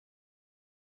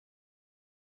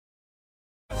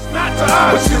to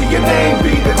us. But to your name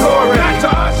be the glory. Not to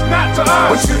us, not to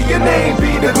us. But to your name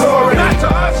be the glory. Not to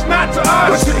us, not to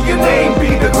us. But to your name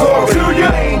be the glory. To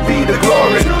your name be the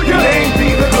glory. To your name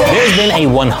be the glory. There's been a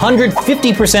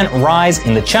 150% rise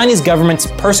in the Chinese government's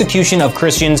persecution of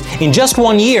Christians in just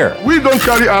 1 year. We don't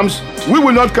carry arms. We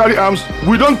will not carry arms.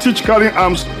 We don't teach carrying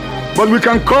arms. But we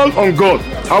can call on God.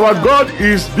 Our God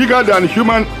is bigger than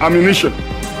human ammunition.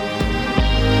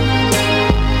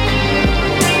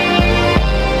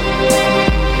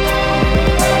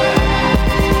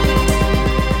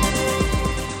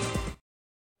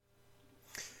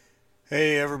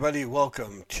 Hey everybody,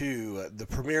 welcome to the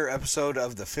premiere episode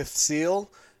of The Fifth Seal,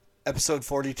 episode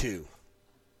 42.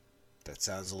 That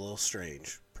sounds a little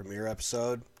strange. Premiere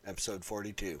episode, episode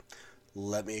 42.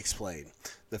 Let me explain.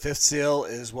 The Fifth Seal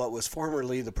is what was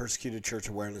formerly the Persecuted Church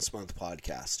Awareness Month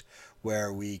podcast,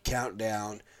 where we count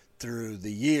down through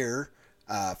the year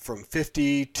from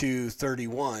 50 to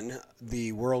 31,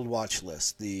 the World Watch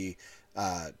List, the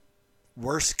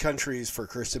worst countries for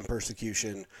Christian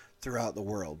persecution throughout the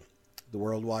world. The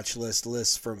World Watch List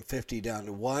lists from 50 down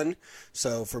to 1.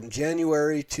 So from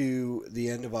January to the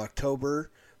end of October,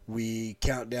 we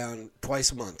count down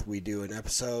twice a month. We do an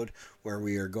episode where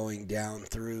we are going down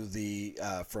through the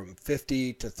from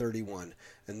 50 to 31.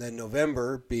 And then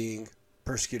November, being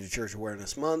Persecuted Church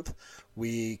Awareness Month,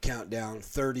 we count down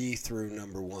 30 through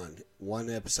number 1. One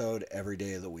episode every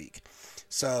day of the week.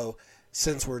 So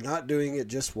since we're not doing it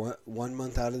just one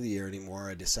month out of the year anymore,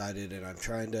 I decided, and I'm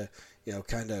trying to,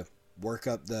 kind of work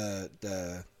up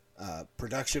the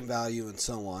production value and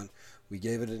so on. We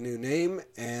gave it a new name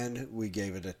and we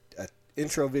gave it a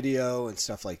intro video and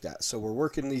stuff like that. So we're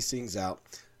working these things out.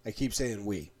 I keep saying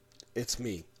we. It's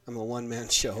me. I'm a one-man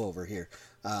show over here.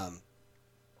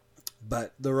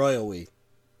 But the royal we,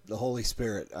 the Holy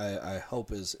Spirit, I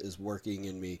hope is working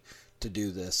in me to do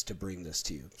this, to bring this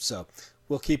to you. So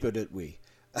we'll keep it at we.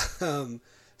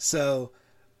 So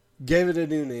gave it a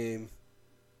new name,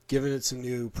 giving it some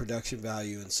new production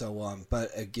value and so on. But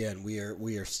again, we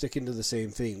are sticking to the same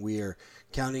thing. We are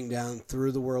counting down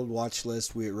through the World Watch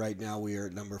List. Right now we are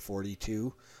at number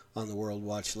 42 on the World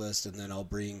Watch List, and then I'll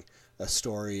bring a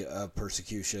story of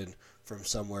persecution from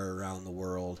somewhere around the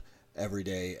world every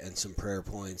day and some prayer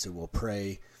points, and we'll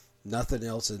pray. Nothing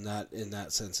else in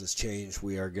that sense has changed.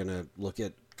 We are going to look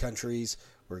at countries.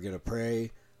 We're going to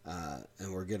pray.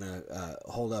 And we're going to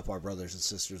hold up our brothers and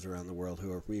sisters around the world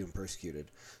who are being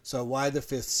persecuted. So why the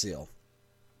fifth seal?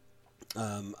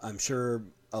 I'm sure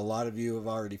a lot of you have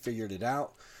already figured it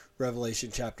out. Revelation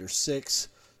chapter 6,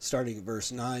 starting at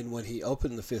verse 9. When he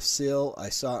opened the fifth seal, I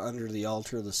saw under the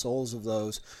altar the souls of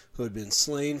those who had been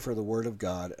slain for the word of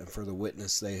God and for the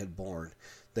witness they had borne.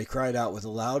 They cried out with a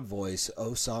loud voice,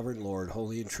 O sovereign Lord,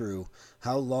 holy and true,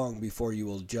 how long before you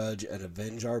will judge and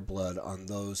avenge our blood on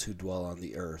those who dwell on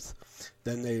the earth?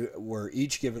 Then they were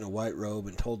each given a white robe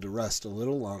and told to rest a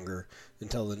little longer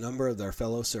until the number of their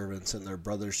fellow servants and their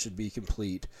brothers should be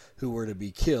complete, who were to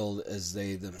be killed as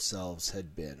they themselves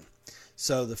had been.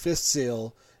 So the fifth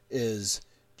seal is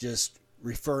just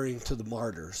referring to the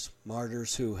martyrs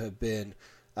who have been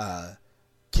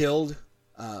killed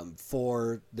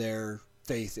for their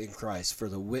faith in Christ, for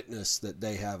the witness that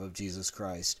they have of Jesus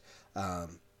Christ.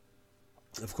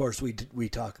 Of course, we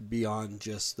talk beyond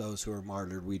just those who are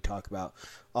martyred. We talk about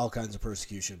all kinds of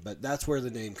persecution, but that's where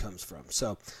the name comes from.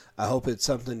 So I hope it's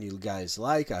something you guys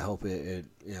like. I hope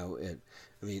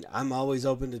I mean, I'm always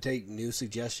open to take new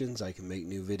suggestions. I can make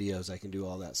new videos. I can do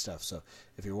all that stuff. So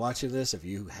if you're watching this, if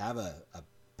you have a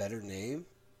better name,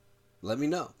 let me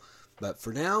know. But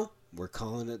for now, we're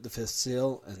calling it the fifth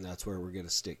seal, and that's where we're going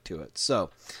to stick to it. So,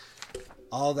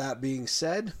 all that being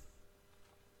said,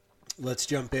 let's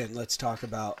jump in. Let's talk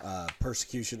about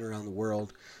persecution around the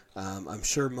world. I'm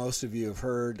sure most of you have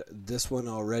heard this one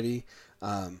already.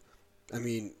 I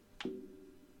mean,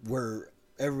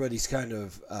 everybody's kind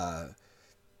of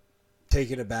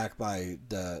taken aback by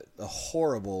the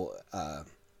horrible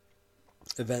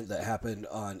event that happened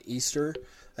on Easter.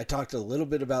 I talked a little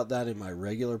bit about that in my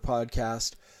regular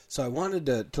podcast. So I wanted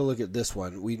to look at this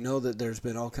one. We know that there's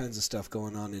been all kinds of stuff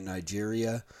going on in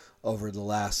Nigeria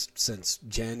since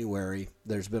January.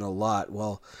 There's been a lot.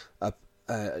 Well,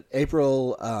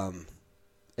 April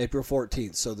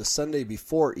 14th, so the Sunday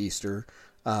before Easter,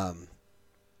 Palm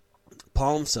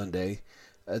Sunday,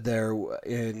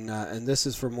 And this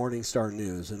is from Morning Star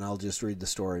News, and I'll just read the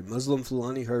story. Muslim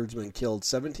Fulani herdsmen killed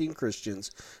 17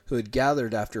 Christians who had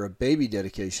gathered after a baby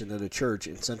dedication at a church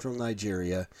in central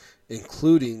Nigeria,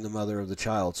 including the mother of the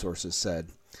child, sources said.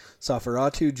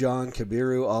 Safaratu John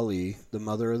Kabiru Ali, the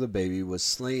mother of the baby, was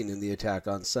slain in the attack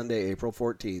on Sunday, April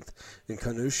 14th, in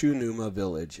Kanushu Numa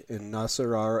village in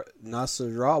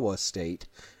Nasarawa State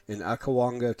in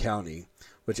Akawanga County,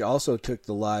 which also took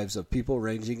the lives of people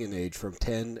ranging in age from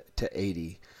 10 to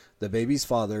 80. The baby's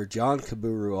father, John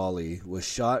Kaburu Ali, was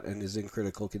shot and is in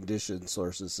critical condition,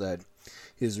 sources said.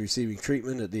 He is receiving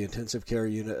treatment at the intensive care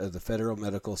unit of the Federal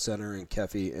Medical Center in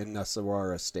Kefi in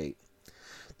Nasarawa State.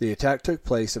 The attack took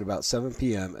place at about 7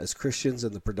 p.m. as Christians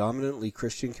in the predominantly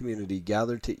Christian community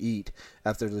gathered to eat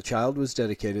after the child was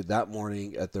dedicated that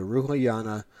morning at the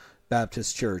Ruhayana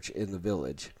Baptist Church in the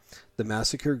village. The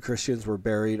massacred Christians were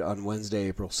buried on Wednesday,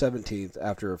 April 17th,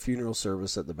 after a funeral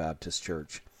service at the Baptist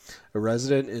Church. A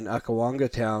resident in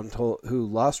Akawanga town who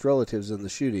lost relatives in the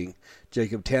shooting,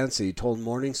 Jacob Tansey, told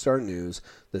Morning Star News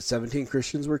that 17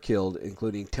 Christians were killed,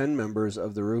 including 10 members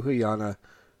of the Ruhanaya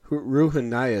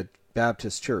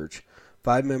Baptist Church,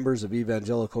 5 members of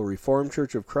Evangelical Reformed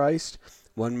Church of Christ,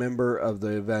 1 member of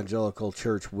the Evangelical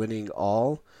Church Winning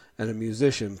All, and a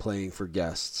musician playing for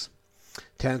guests.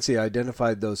 Tansey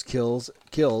identified those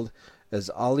killed as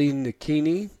Ali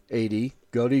Nikini, 80,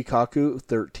 Godi Kaku,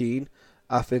 13,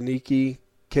 Afiniki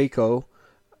Keiko,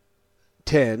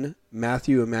 10,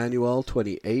 Matthew Emmanuel,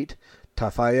 28,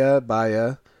 Tafaya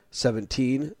Baya,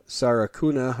 17,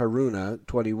 Sarakuna Haruna,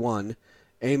 21,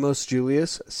 Amos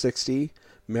Julius, 60,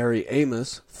 Mary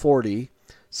Amos, 40,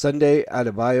 Sunday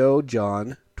Adebayo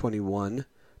John, 21,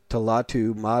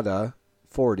 Talatu Mada,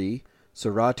 40,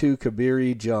 Saratu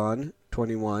Kabiri John,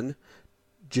 21,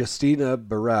 Justina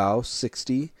Barao,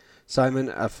 60, Simon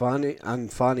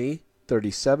Anfani,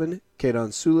 37, Kedon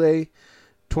Sule,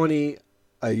 20,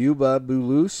 Ayuba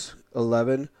Bulus,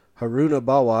 11, Haruna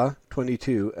Bawa,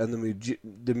 22, and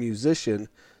the musician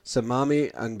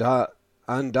Samami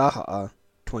Andaha,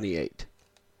 28.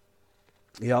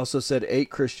 He also said 8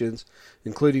 Christians,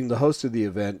 including the host of the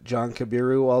event, John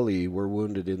Kabiru Ali, were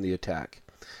wounded in the attack.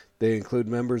 They include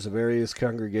members of various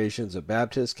congregations of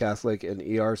Baptist, Catholic, and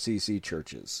ERCC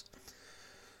churches.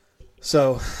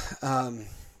 So,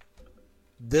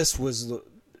 this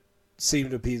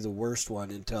seemed to be the worst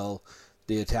one until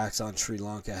the attacks on Sri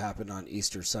Lanka happened on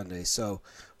Easter Sunday. So,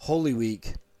 Holy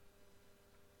Week,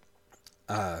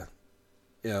 and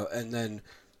then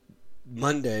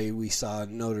Monday we saw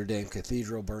Notre Dame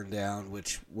Cathedral burn down,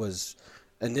 which was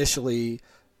initially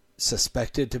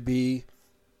suspected to be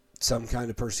some kind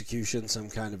of persecution, some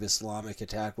kind of Islamic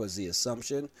attack was the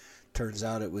assumption. Turns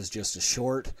out it was just a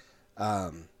short.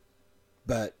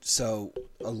 But so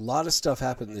a lot of stuff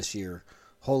happened this year.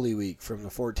 Holy Week from the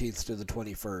 14th to the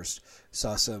 21st.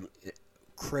 Saw some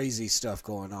crazy stuff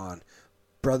going on.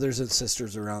 Brothers and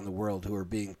sisters around the world who are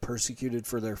being persecuted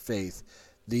for their faith.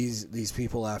 These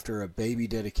people after a baby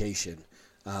dedication,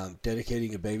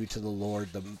 dedicating a baby to the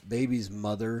Lord. The baby's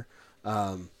mother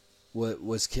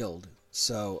was killed.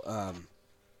 So,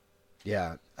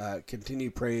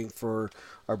 continue praying for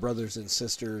our brothers and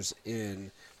sisters in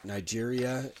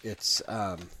Nigeria. It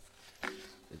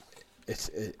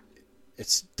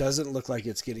doesn't look like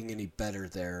it's getting any better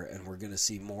there, and we're going to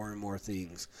see more and more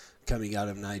things coming out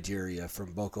of Nigeria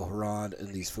from Boko Haram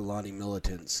and these Fulani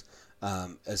militants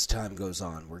as time goes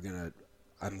on.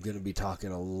 I'm going to be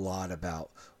talking a lot about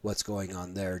what's going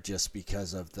on there, just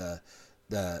because of the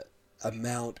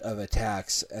amount of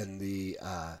attacks and the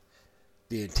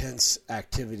intense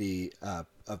activity of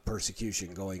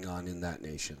persecution going on in that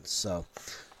nation. So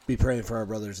be praying for our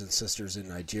brothers and sisters in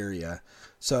Nigeria.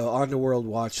 So on the World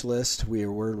Watch List, we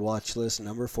are World Watch List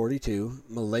number 42,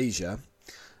 Malaysia.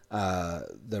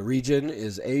 The region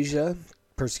is Asia.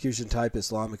 Persecution type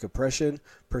Islamic oppression.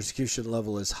 Persecution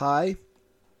level is high.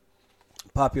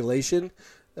 Population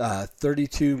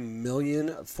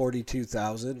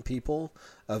 32,042,000 people.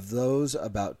 Of those,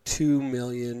 about 2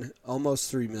 million,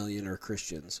 almost 3 million, are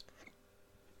Christians.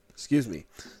 Excuse me.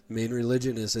 The main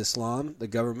religion is Islam. The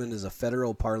government is a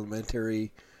federal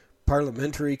parliamentary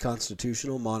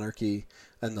constitutional monarchy,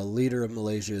 and the leader of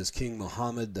Malaysia is King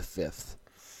Mohammed V.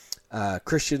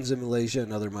 Christians in Malaysia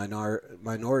and other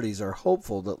minorities are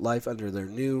hopeful that life under their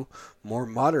new, more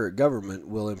moderate government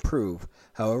will improve.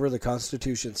 However, the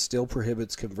Constitution still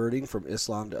prohibits converting from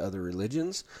Islam to other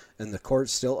religions, and the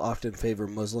courts still often favor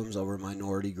Muslims over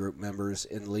minority group members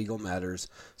in legal matters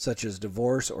such as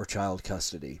divorce or child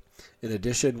custody. In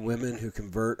addition, women who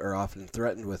convert are often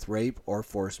threatened with rape or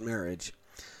forced marriage.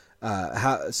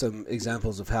 some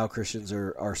examples of how Christians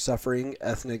are suffering.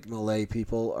 Ethnic Malay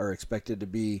people are expected to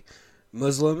be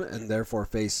Muslim and therefore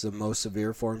face the most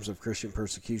severe forms of Christian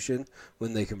persecution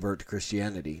when they convert to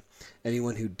Christianity.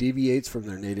 Anyone who deviates from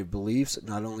their native beliefs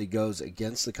not only goes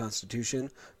against the Constitution,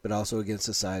 but also against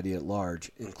society at large,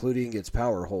 including its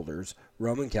power holders.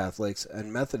 Roman Catholics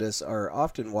and Methodists are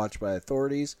often watched by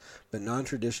authorities, but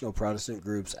non-traditional Protestant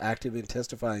groups active in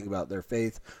testifying about their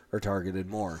faith are targeted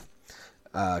more.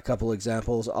 A couple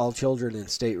examples. All children in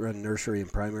state-run nursery and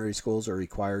primary schools are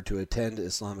required to attend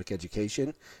Islamic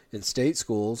education. In state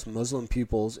schools, Muslim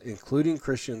pupils, including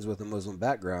Christians with a Muslim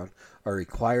background, are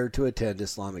required to attend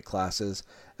Islamic classes.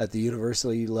 At the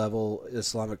university level,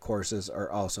 Islamic courses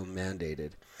are also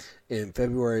mandated. In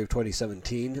February of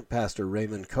 2017, Pastor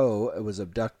Raymond Coe was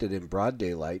abducted in broad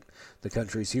daylight. The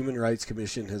country's Human Rights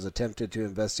Commission has attempted to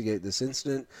investigate this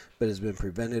incident, but has been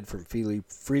prevented from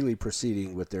freely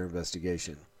proceeding with their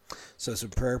investigation. So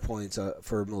some prayer points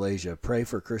for Malaysia. Pray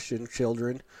for Christian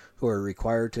children who are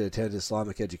required to attend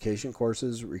Islamic education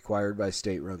courses required by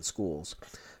state-run schools.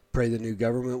 Pray the new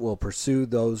government will pursue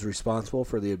those responsible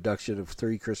for the abduction of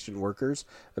 3 Christian workers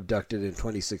abducted in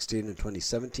 2016 and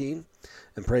 2017.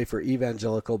 And pray for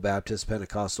evangelical, Baptist,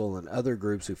 Pentecostal, and other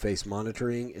groups who face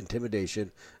monitoring,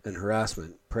 intimidation, and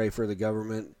harassment. Pray the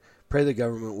government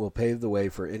will pave the way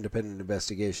for independent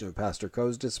investigation of Pastor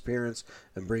Coe's disappearance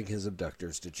and bring his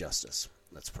abductors to justice.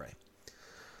 Let's pray.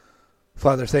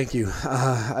 Father, thank you.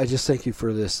 I just thank you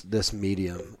for this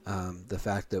medium, the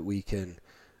fact that we can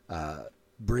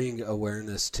bring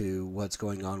awareness to what's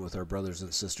going on with our brothers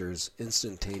and sisters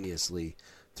instantaneously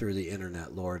through the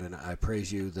internet, Lord. And I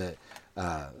praise you that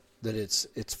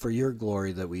it's for your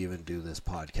glory that we even do this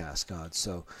podcast, God.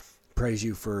 So praise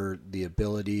you for the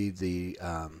ability, the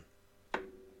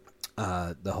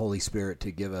Holy Spirit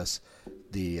to give us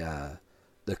the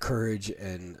courage,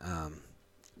 and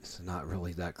it's not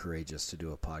really that courageous to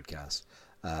do a podcast.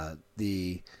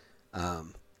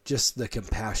 Just the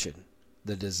compassion,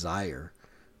 the desire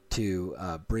to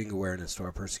bring awareness to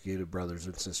our persecuted brothers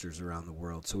and sisters around the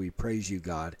world. So we praise you,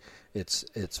 God. It's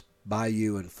by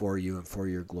you and for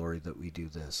your glory that we do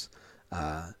this.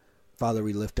 Father,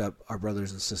 we lift up our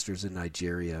brothers and sisters in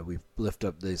Nigeria. We lift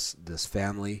up this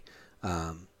family.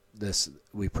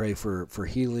 We pray for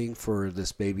healing for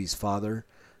this baby's father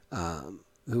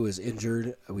who is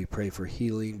injured. We pray for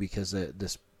healing because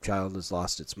this child has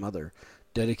lost its mother,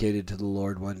 dedicated to the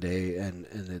Lord one day, and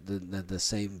the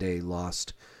same day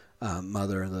lost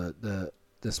mother.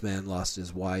 This man lost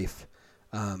his wife,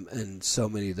 and so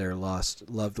many there lost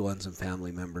loved ones and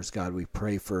family members. God, we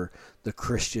pray for the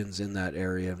Christians in that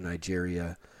area of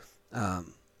Nigeria.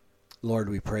 Lord,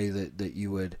 we pray that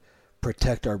you would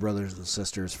protect our brothers and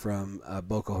sisters from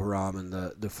Boko Haram and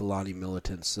the Fulani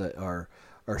militants that are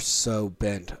so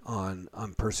bent on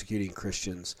persecuting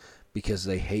Christians because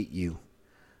they hate you.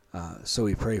 So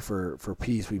we pray for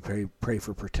peace. We pray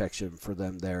for protection for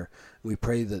them there. We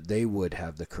pray that they would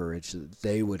have the courage, that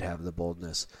they would have the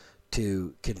boldness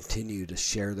to continue to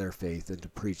share their faith and to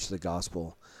preach the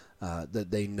gospel,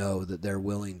 that they know that they're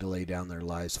willing to lay down their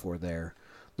lives for there.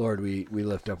 Lord, we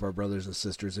lift up our brothers and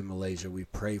sisters in Malaysia. We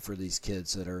pray for these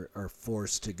kids that are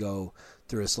forced to go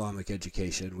through Islamic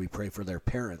education. We pray for their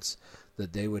parents,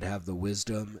 that they would have the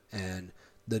wisdom and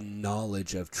the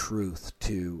knowledge of truth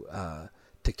to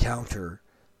counter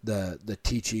the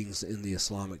teachings in the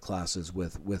Islamic classes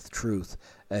with truth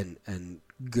and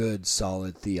good,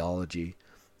 solid theology.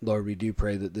 Lord, we do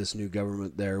pray that this new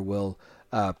government there will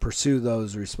pursue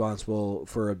those responsible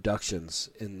for abductions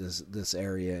in this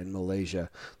area in Malaysia,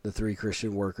 the 3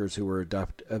 Christian workers who were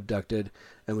abducted,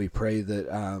 and we pray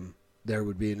that there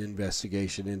would be an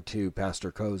investigation into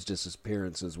Pastor Coe's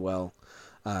disappearance as well.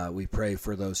 We pray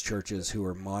for those churches who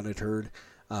are monitored,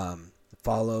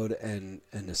 followed, and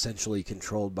essentially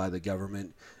controlled by the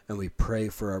government, and we pray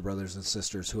for our brothers and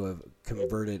sisters who have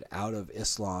converted out of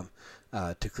Islam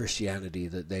to Christianity,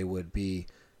 that they would be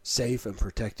safe and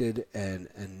protected and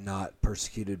not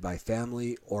persecuted by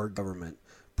family or government,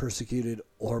 persecuted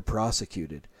or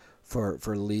prosecuted for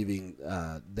leaving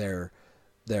their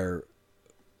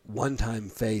one-time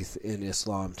faith in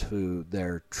Islam to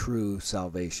their true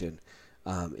salvation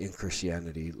in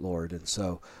Christianity, Lord. And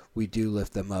so we do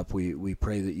lift them up. We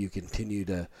pray that you continue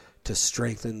to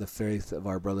strengthen the faith of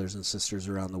our brothers and sisters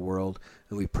around the world,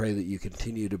 and we pray that you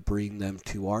continue to bring them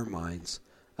to our minds,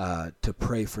 to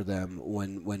pray for them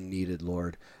when needed,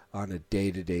 Lord, on a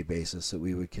day-to-day basis, that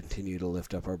we would continue to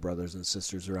lift up our brothers and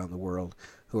sisters around the world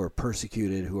who are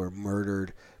persecuted, who are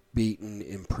murdered, beaten,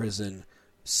 imprisoned,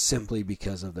 simply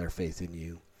because of their faith in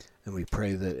you. And we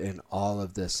pray that in all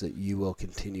of this that you will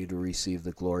continue to receive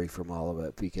the glory from all of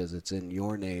it, because it's in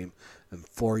your name and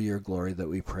for your glory that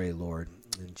we pray, Lord.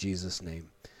 In Jesus' name,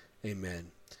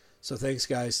 amen. So thanks,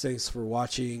 guys. Thanks for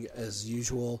watching. As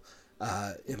usual,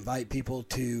 invite people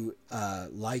to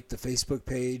like the Facebook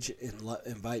page, and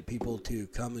invite people to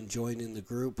come and join in the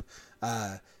group.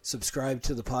 Subscribe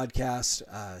to the podcast.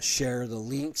 Share the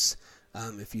links.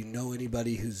 If you know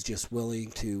anybody who's just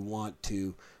willing to want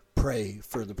to pray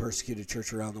for the persecuted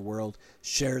church around the world,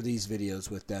 share these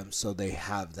videos with them so they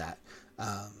have that,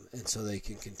 and so they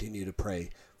can continue to pray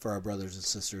for our brothers and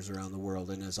sisters around the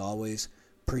world. And as always,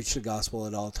 preach the gospel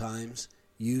at all times.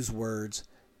 Use words.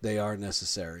 They are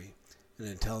necessary. And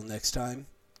until next time,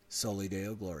 Soli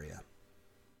Deo Gloria.